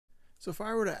So if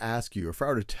I were to ask you, or if I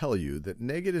were to tell you that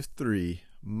negative 3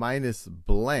 minus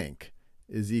blank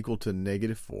is equal to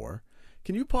negative 4,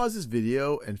 can you pause this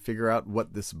video and figure out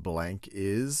what this blank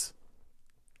is?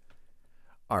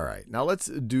 All right, now let's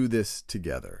do this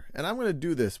together. And I'm going to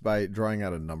do this by drawing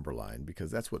out a number line, because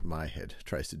that's what my head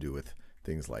tries to do with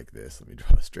things like this. Let me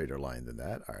draw a straighter line than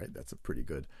that. All right, that's a pretty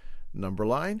good number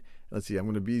line. Let's see, I'm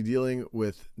going to be dealing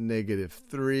with negative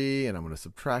 3, and I'm going to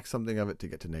subtract something of it to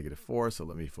get to negative 4. So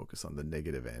let me focus on the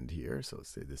negative end here. So let's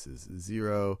say this is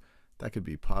 0. That could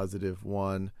be positive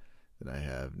 1. Then I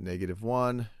have negative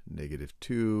 1, negative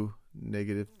 2,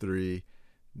 negative 3,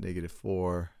 negative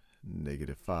 4,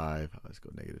 negative 5. Let's go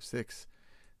negative 6.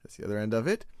 That's the other end of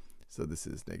it. So this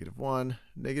is negative 1,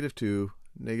 negative 2,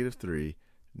 negative 3,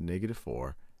 negative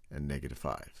 4, and negative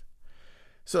 5.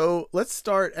 So let's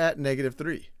start at negative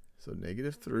 3. So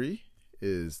negative 3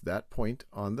 is that point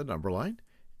on the number line.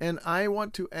 And I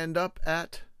want to end up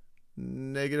at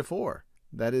negative 4.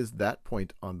 That is that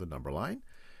point on the number line.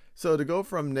 So to go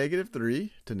from negative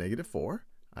 3 to negative 4,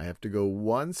 I have to go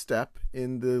one step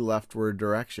in the leftward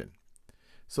direction.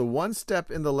 So one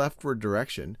step in the leftward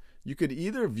direction, you could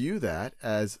either view that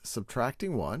as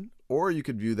subtracting 1, or you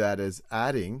could view that as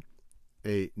adding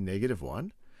a negative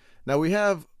 1. Now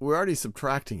we're already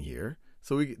subtracting here,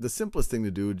 so the simplest thing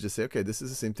to do would just say, okay, this is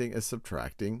the same thing as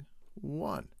subtracting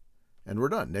 1. And we're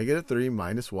done. Negative 3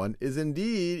 minus 1 is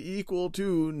indeed equal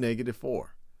to negative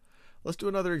 4. Let's do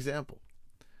another example.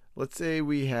 Let's say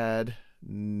we had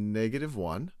negative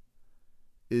 1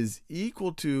 is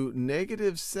equal to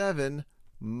negative 7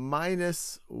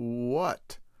 minus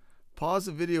what? Pause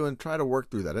the video and try to work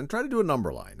through that. And try to do a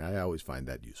number line. I always find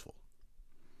that useful.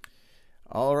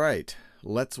 All right,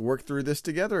 let's work through this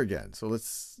together again. So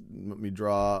let me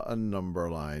draw a number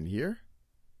line here.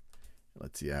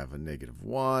 Let's see, I have a negative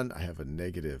 1. I have a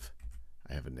negative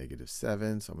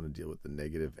 7. So I'm going to deal with the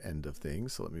negative end of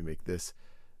things. So let me make this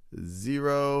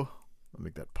 0. I'll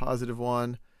make that positive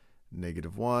 1,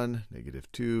 negative 1, negative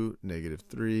 2, negative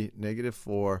 3, negative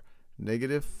 4,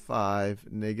 negative 5,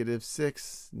 negative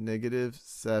 6, negative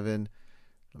 7.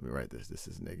 Let me write this. This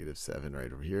is negative 7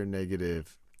 right over here.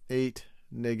 Negative 8,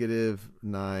 negative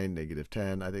 9, negative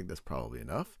 10. I think that's probably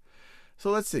enough.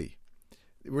 So let's see.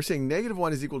 We're saying negative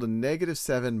 1 is equal to negative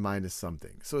 7 minus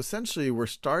something. So essentially, we're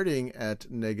starting at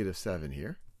negative 7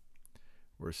 here.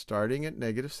 We're starting at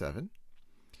negative 7.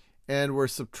 And we're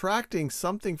subtracting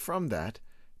something from that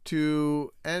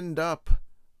to end up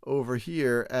over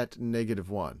here at negative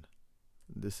 1.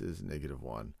 This is negative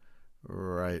 1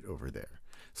 right over there.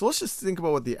 So let's just think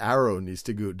about what the arrow needs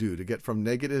to do to get from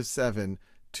negative 7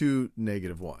 to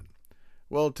negative 1.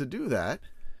 Well, to do that,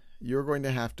 you're going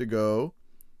to have to go,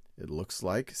 it looks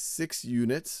like, 6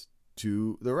 units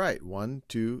to the right. 1,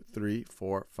 2, 3,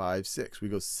 4, 5, 6. We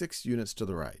go 6 units to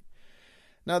the right.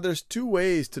 Now, there's two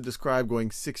ways to describe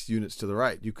going 6 units to the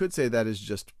right. You could say that is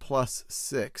just plus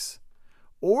 6.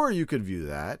 Or you could view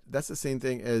that's the same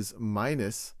thing as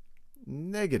minus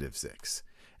negative 6.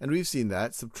 And we've seen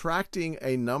that subtracting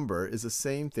a number is the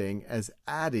same thing as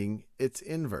adding its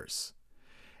inverse.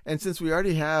 And since we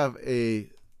already have a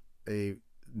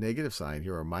negative sign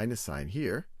here, or a minus sign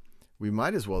here, we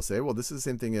might as well say, well, this is the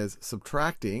same thing as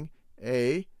subtracting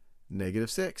a negative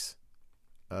 6.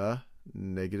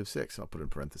 Negative 6. I'll put in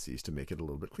parentheses to make it a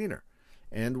little bit cleaner.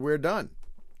 And we're done.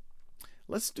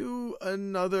 Let's do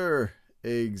another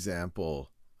example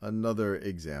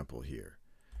here.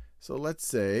 So let's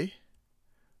say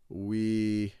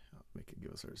we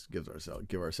give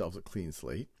ourselves a clean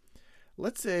slate.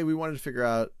 Let's say we wanted to figure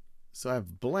out, so I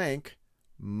have blank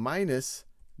minus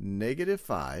negative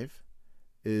 5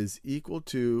 is equal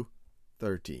to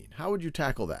 13. How would you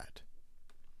tackle that?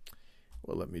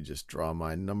 Well, let me just draw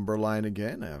my number line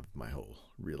again. I have my whole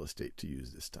real estate to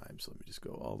use this time, so let me just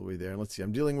go all the way there. And let's see,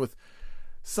 I'm dealing with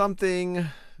something.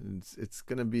 It's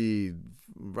going to be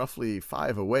roughly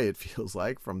 5 away, it feels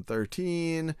like, from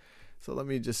 13. So let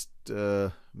me just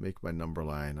make my number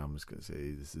line. I'm just going to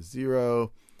say this is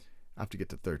 0. I have to get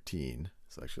to 13.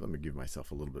 So actually, let me give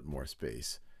myself a little bit more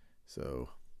space. So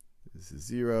this is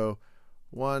 0,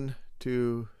 1,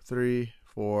 2, 3,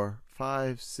 4,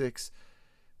 5, 6,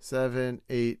 7,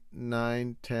 8,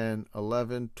 9, 10,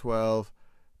 11, 12,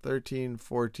 13,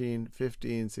 14,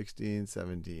 15, 16,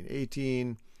 17,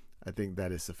 18. I think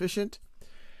that is sufficient.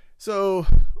 So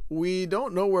we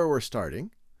don't know where we're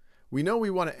starting. We know we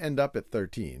want to end up at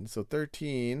 13. So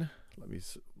 13, let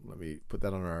me put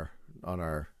that on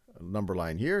our number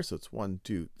line here. So it's 1,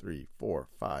 2, 3, 4,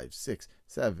 5, 6,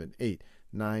 7, 8,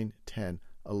 9, 10,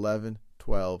 11,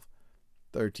 12,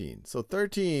 13. So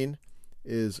 13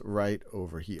 is right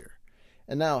over here.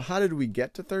 And now, how did we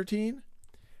get to 13?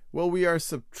 Well, we are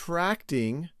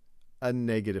subtracting a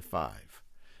negative 5.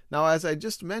 Now, as I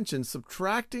just mentioned,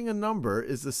 subtracting a number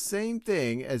is the same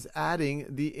thing as adding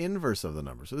the inverse of the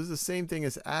number. So this is the same thing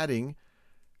as adding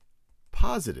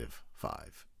positive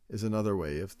 5 is another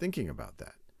way of thinking about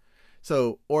that.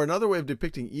 So, or another way of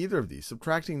depicting either of these,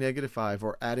 subtracting negative 5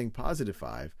 or adding positive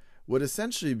 5, would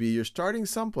essentially be you're starting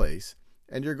someplace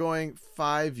and you're going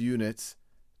 5 units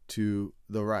to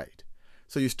the right.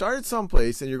 So you started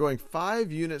someplace and you're going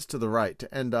 5 units to the right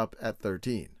to end up at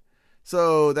 13.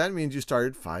 So that means you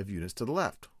started 5 units to the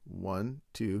left. 1,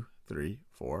 2, 3,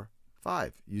 4,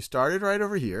 5. You started right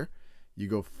over here. You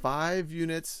go 5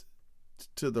 units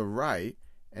to the right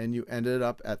and you ended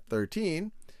up at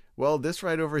 13. Well, this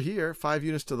right over here, 5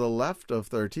 units to the left of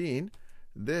 13,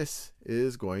 this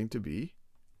is going to be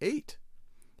 8.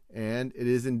 And it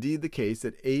is indeed the case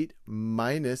that 8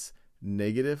 minus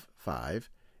negative 5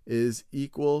 is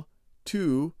equal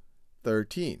to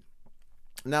 13.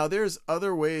 Now, there's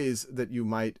other ways that you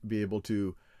might be able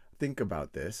to think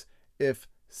about this. If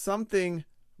something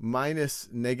minus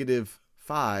negative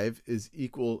 5 is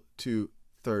equal to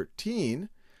 13,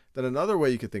 then another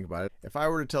way you could think about it, if I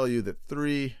were to tell you that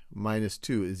 3 minus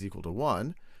 2 is equal to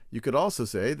 1, you could also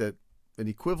say that an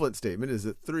equivalent statement is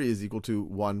that 3 is equal to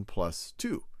 1 plus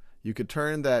 2. You could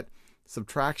turn that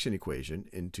subtraction equation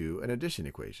into an addition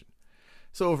equation.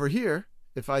 So over here,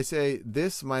 if I say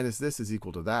this minus this is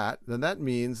equal to that, then that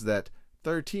means that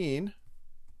 13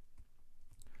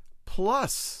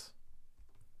 plus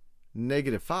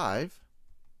negative 5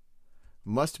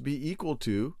 must be equal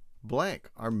to blank,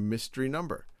 our mystery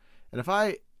number. And if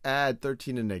I add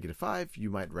 13 and negative 5, you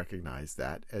might recognize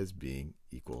that as being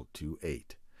equal to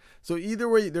 8. So either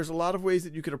way, there's a lot of ways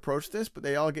that you could approach this, but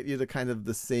they all get you to kind of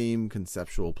the same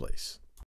conceptual place.